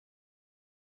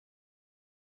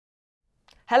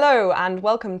Hello and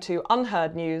welcome to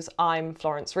UnHerd News. I'm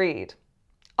Florence Read.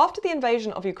 After the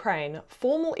invasion of Ukraine,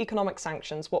 formal economic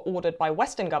sanctions were ordered by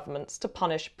Western governments to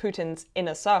punish Putin's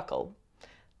inner circle.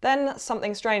 Then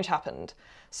something strange happened.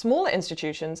 Smaller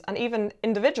institutions and even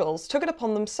individuals took it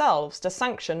upon themselves to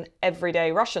sanction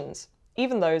everyday Russians,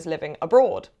 even those living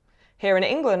abroad. Here in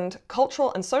England,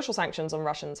 cultural and social sanctions on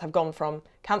Russians have gone from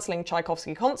cancelling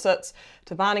Tchaikovsky concerts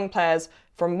to banning players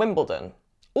from Wimbledon.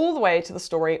 All the way to the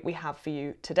story we have for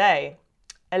you today.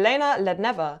 Elena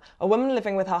Ledneva, a woman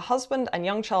living with her husband and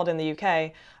young child in the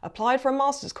UK, applied for a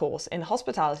master's course in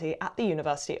hospitality at the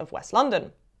University of West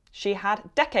London. She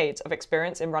had decades of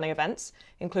experience in running events,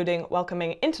 including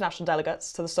welcoming international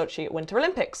delegates to the Sochi Winter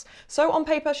Olympics, so on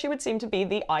paper she would seem to be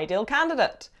the ideal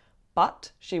candidate.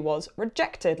 But she was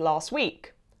rejected last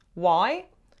week. Why?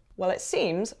 Well, it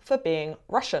seems for being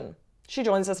Russian. She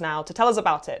joins us now to tell us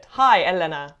about it. Hi,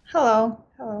 Elena. Hello.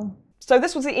 Hello. So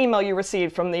this was the email you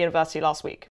received from the university last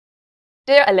week.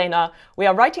 Dear Elena, we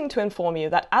are writing to inform you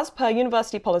that as per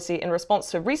university policy in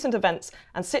response to recent events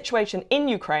and situation in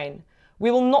Ukraine,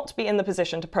 we will not be in the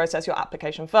position to process your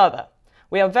application further.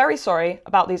 We are very sorry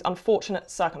about these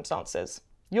unfortunate circumstances.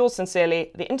 Yours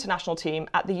sincerely, the international team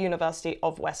at the University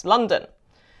of West London.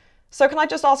 So can I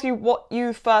just ask you what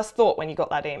you first thought when you got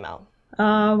that email?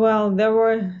 Well, there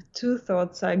were two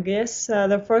thoughts, I guess.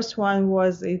 The first one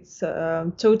was it's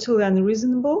totally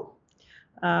unreasonable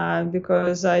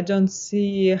because I don't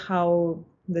see how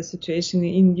the situation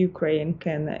in Ukraine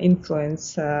can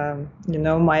influence,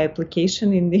 my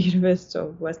application in the University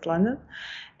of West London.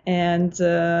 And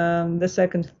the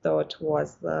second thought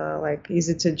was is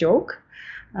it a joke?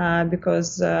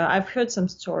 Because I've heard some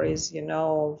stories,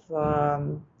 of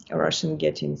Russian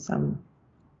getting some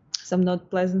not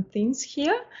pleasant things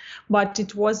here, but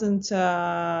it wasn't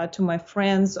to my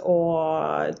friends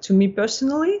or to me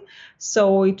personally.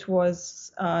 So it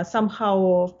was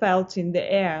somehow felt in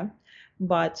the air,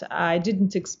 but I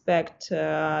didn't expect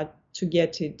to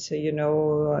get it,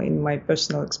 in my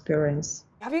personal experience.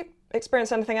 Have you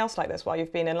experienced anything else like this while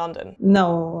you've been in London?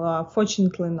 No,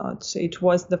 fortunately not. It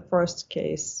was the first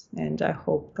case, and I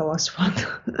hope the last one.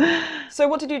 So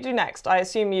what did you do next? I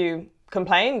assume you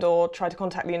complained or tried to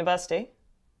contact the university?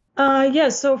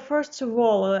 So first of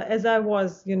all, as I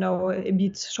was, a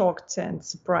bit shocked and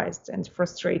surprised and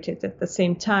frustrated at the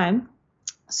same time,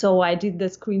 so I did the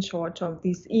screenshot of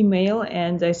this email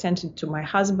and I sent it to my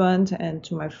husband and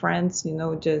to my friends,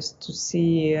 just to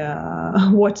see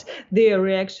what their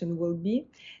reaction will be.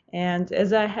 And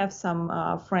as I have some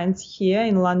friends here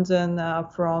in London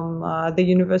from the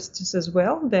universities as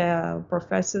well, they're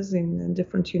professors in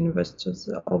different universities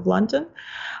of London.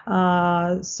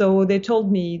 So they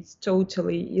told me it's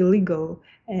totally illegal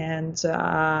and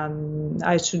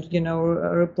I should,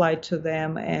 reply to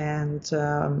them and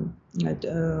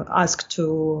ask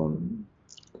to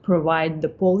provide the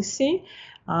policy.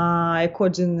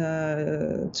 According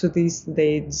to this,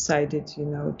 they decided,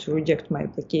 to reject my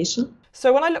application.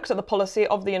 So when I looked at the policy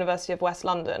of the University of West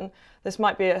London, this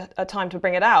might be a time to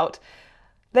bring it out,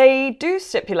 they do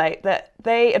stipulate that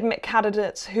they admit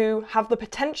candidates who have the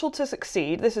potential to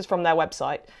succeed, this is from their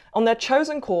website, on their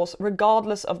chosen course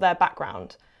regardless of their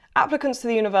background. Applicants to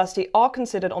the university are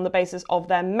considered on the basis of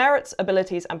their merits,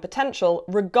 abilities and potential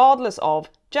regardless of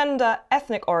gender,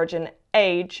 ethnic origin,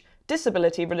 age,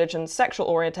 disability, religion, sexual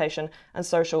orientation and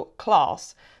social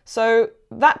class. So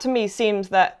that to me seems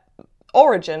that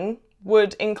origin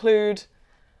would include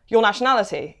your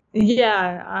nationality.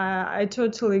 Yeah, I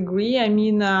totally agree. I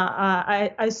mean,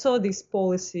 I saw this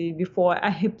policy before I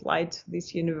applied to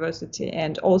this university,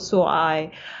 and also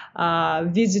I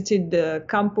visited the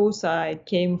campus. I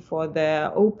came for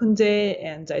the open day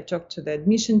and I talked to the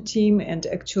admission team, and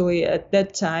actually at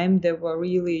that time they were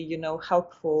really,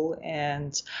 helpful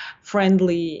and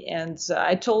friendly, and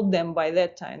I told them by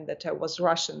that time that I was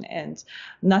Russian and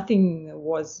nothing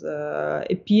was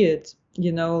appeared.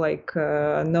 No.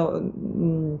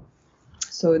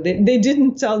 So they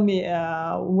didn't tell me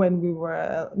when we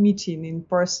were meeting in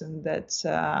person that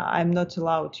I'm not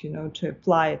allowed, to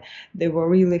apply. They were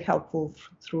really helpful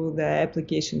through the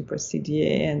application procedure,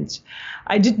 and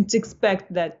I didn't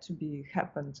expect that to be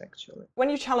happened actually. When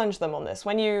you challenged them on this,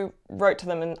 when you wrote to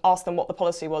them and asked them what the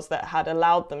policy was that had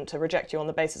allowed them to reject you on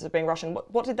the basis of being Russian,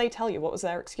 what did they tell you? What was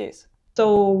their excuse?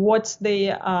 So what they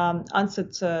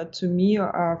answered to me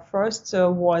first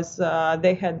was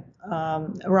they had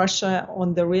Russia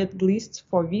on the red list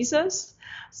for visas.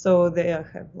 So they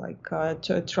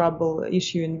have trouble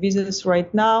issuing visas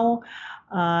right now.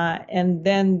 And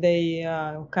then they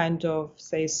kind of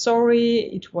say, sorry,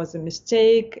 it was a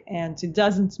mistake, and it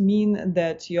doesn't mean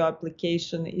that your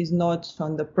application is not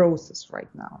on the process right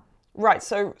now. Right,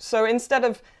 so instead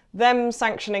of them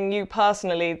sanctioning you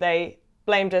personally, they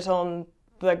blamed it on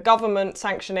the government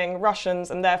sanctioning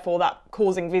Russians, and therefore that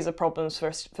causing visa problems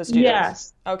for students.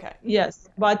 Yes. Okay. Yes,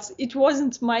 but it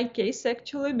wasn't my case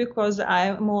actually, because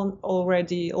I'm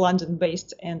already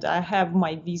London-based and I have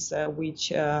my visa,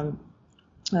 which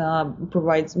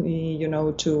provides me,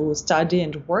 to study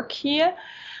and work here.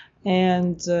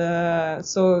 And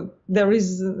so there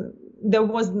was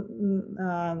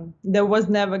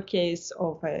never a case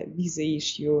of a visa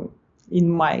issue in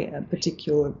my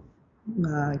particular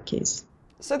case.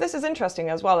 So this is interesting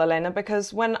as well, Elena,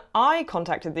 because when I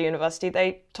contacted the university,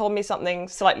 they told me something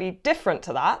slightly different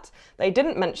to that. They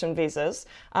didn't mention visas.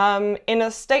 In a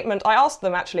statement, I asked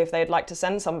them actually if they'd like to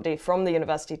send somebody from the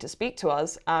university to speak to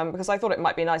us, because I thought it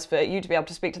might be nice for you to be able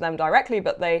to speak to them directly,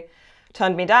 but they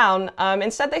turned me down.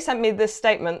 Instead, they sent me this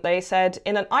statement. They said,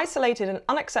 in an isolated and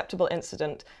unacceptable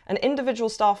incident, an individual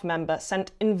staff member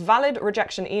sent invalid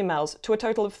rejection emails to a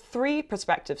total of 3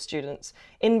 prospective students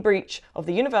in breach of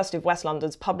the University of West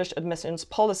London's published admissions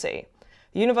policy.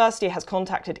 The university has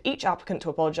contacted each applicant to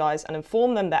apologise and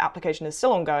inform them their application is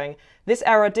still ongoing. This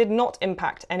error did not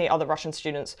impact any other Russian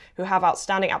students who have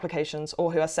outstanding applications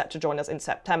or who are set to join us in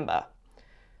September.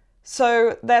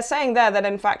 So they're saying there that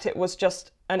in fact it was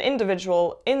just an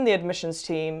individual in the admissions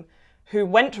team who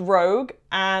went rogue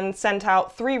and sent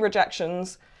out 3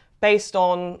 rejections based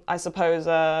on, I suppose,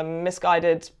 a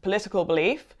misguided political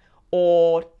belief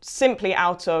or simply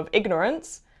out of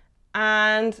ignorance.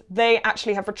 And they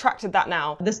actually have retracted that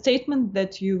now. The statement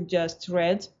that you just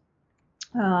read,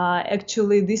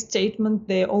 actually this statement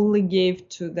they only gave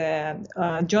to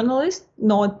the journalist,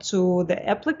 not to the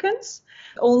applicants.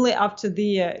 Only after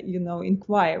the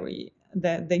inquiry,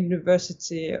 the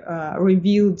university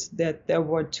revealed that there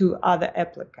were 2 other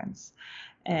applicants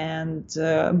and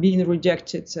being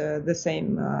rejected the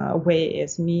same way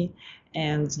as me.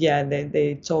 And yeah,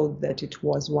 they told that it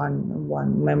was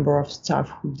one member of staff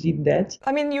who did that.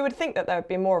 I mean, you would think that there would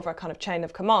be more of a kind of chain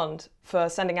of command for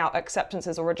sending out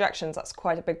acceptances or rejections. That's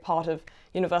quite a big part of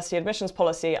university admissions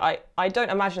policy. I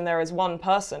don't imagine there is one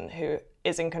person who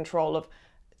is in control of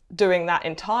doing that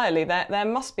entirely. There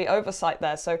must be oversight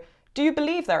there. So do you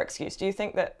believe their excuse? Do you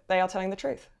think that they are telling the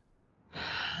truth?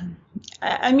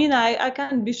 I mean, I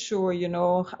can't be sure,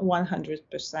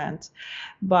 100%.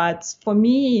 But for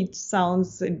me, it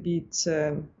sounds a bit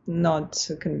not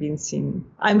convincing.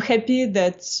 I'm happy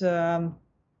that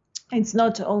it's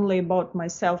not only about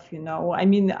myself, I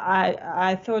mean,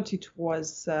 I thought it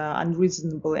was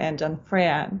unreasonable and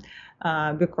unfair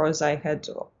because I had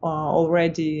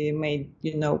already made,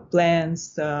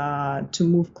 plans to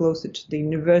move closer to the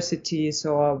university.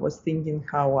 So I was thinking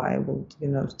how I would,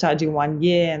 study 1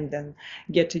 year and then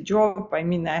get a job. I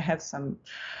mean, I have some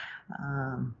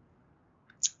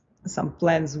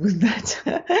plans with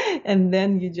that. And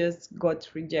then you just got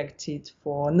rejected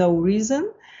for no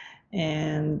reason.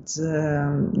 And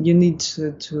you need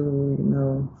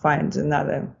to find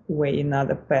another way,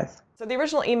 another path. So the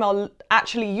original email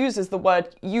actually uses the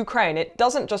word Ukraine. It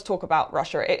doesn't just talk about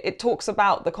Russia. It talks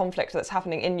about the conflict that's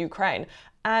happening in Ukraine.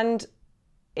 And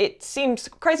it seems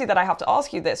crazy that I have to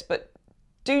ask you this, but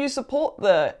do you support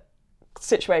the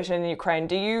situation in Ukraine?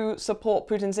 Do you support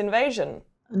Putin's invasion?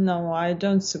 No, I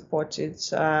don't support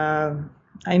it.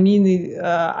 I mean,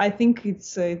 I think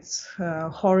it's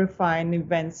horrifying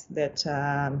events that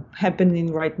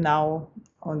happening right now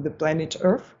on the planet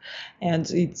Earth, and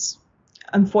it's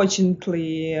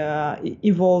unfortunately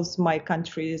involves my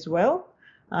country as well,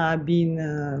 being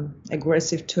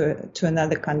aggressive to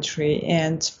another country.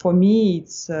 And for me,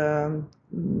 it's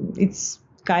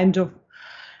kind of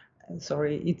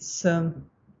it's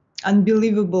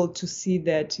unbelievable to see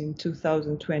that in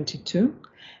 2022.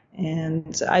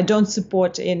 And I don't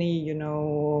support any,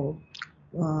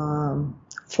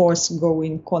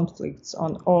 force-going conflicts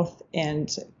on Earth,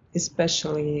 and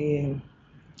especially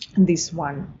this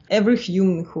one. Every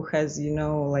human who has,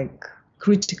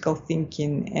 critical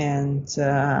thinking and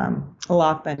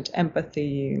love and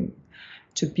empathy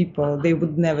to people, they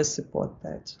would never support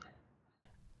that.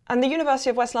 And the University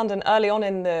of West London, early on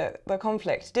in the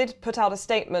conflict, did put out a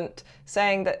statement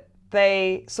saying that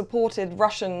they supported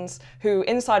Russians who,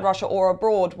 inside Russia or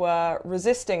abroad, were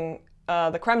resisting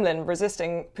the Kremlin,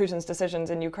 resisting Putin's decisions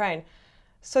in Ukraine.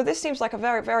 So this seems like a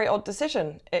very, very odd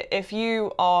decision. If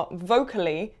you are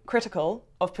vocally critical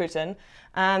of Putin,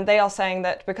 and they are saying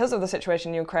that because of the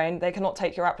situation in Ukraine, they cannot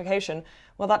take your application.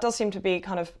 Well, that does seem to be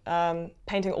kind of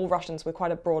painting all Russians with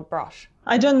quite a broad brush.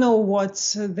 I don't know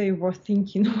what they were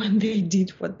thinking when they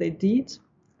did what they did.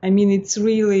 I mean, it's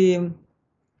really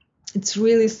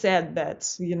sad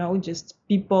that, you know, just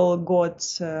people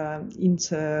got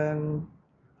into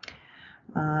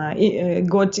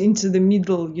the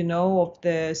middle, you know, of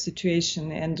the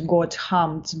situation and got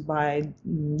harmed by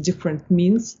different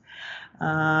means.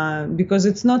 Because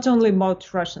it's not only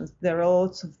about Russians. There are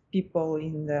lots of people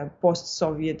in the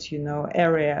post-Soviet, you know,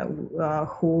 area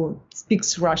who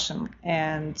speaks Russian,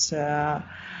 and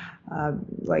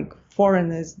like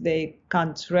foreigners, they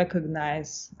can't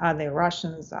recognize, are they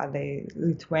Russians, are they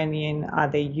Lithuanian, are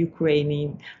they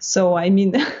Ukrainian? So I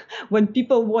mean, when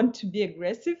people want to be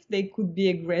aggressive, they could be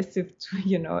aggressive to,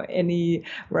 you know, any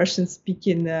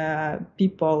Russian-speaking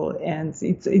people, and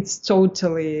it's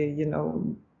totally, you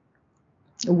know,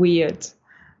 weird.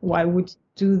 Why would you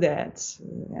do that?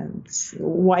 And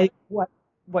why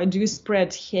do you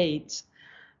spread hate?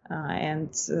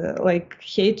 Like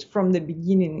hate from the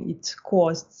beginning, it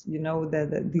caused, you know,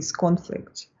 this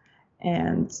conflict,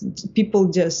 and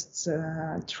people just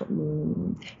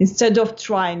instead of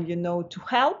trying, you know, to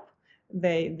help,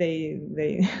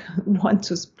 they want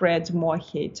to spread more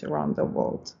hate around the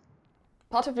world.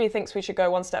 Part of me thinks we should go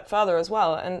one step further as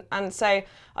well and say,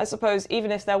 I suppose,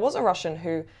 even if there was a Russian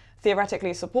who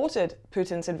theoretically supported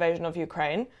Putin's invasion of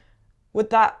Ukraine, would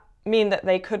that mean that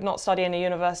they could not study in a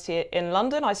university in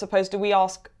London? I suppose, do we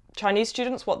ask Chinese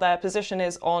students what their position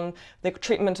is on the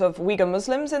treatment of Uyghur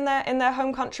Muslims in their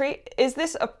home country? Is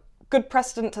this a good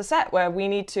precedent to set where we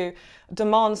need to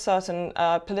demand certain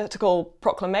political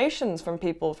proclamations from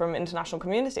people from international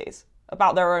communities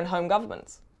about their own home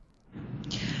governments?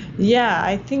 Yeah,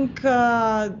 I think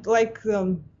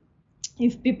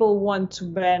if people want to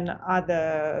ban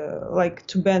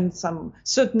some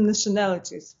certain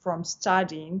nationalities from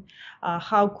studying,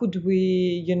 how could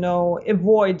we, you know,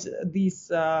 avoid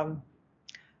these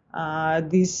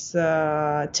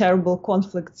terrible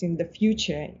conflicts in the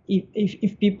future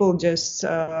if people just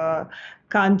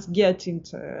can't get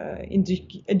into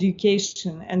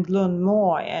education and learn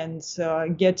more and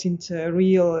get into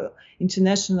real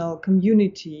international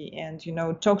community and, you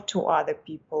know, talk to other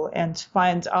people and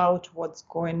find out what's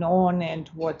going on and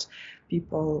what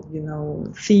people, you know,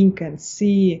 think and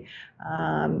see.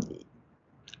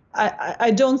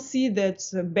 I don't see that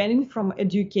banning from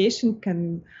education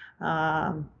can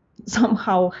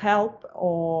somehow help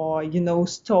or, you know,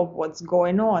 stop what's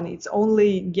going on. It's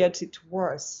only get it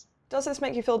worse. Does this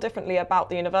make you feel differently about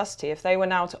the university? If they were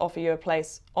now to offer you a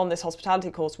place on this hospitality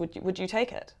course, would you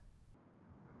take it?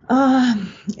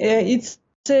 It's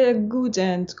a good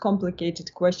and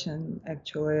complicated question,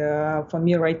 actually, for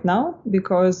me right now,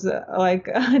 because like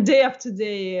day after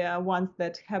day, once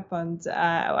that happened,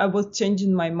 I was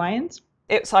changing my mind.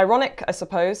 It's ironic, I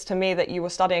suppose, to me that you were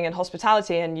studying in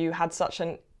hospitality and you had such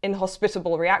an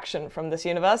inhospitable reaction from this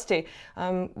university.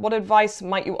 What advice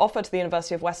might you offer to the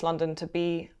University of West London to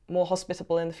be more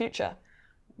hospitable in the future?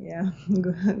 Yeah,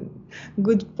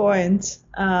 good point.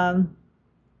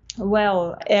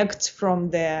 Well, act from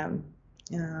the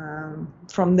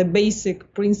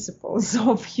basic principles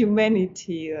of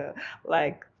humanity,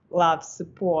 like love,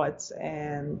 support,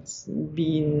 and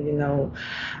being, you know,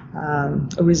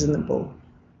 reasonable.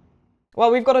 Well,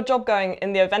 we've got a job going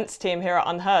in the events team here at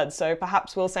UnHerd, so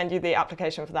perhaps we'll send you the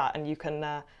application for that and you can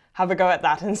have a go at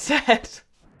that instead.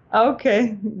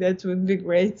 Okay, that would be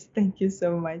great. Thank you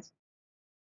so much.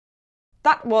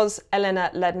 That was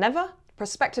Elena Ledneva,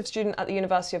 prospective student at the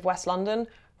University of West London,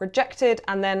 rejected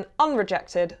and then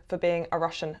unrejected for being a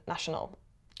Russian national.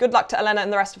 Good luck to Elena in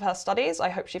the rest of her studies. I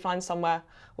hope she finds somewhere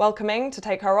welcoming to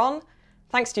take her on.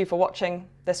 Thanks to you for watching.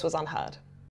 This was UnHerd.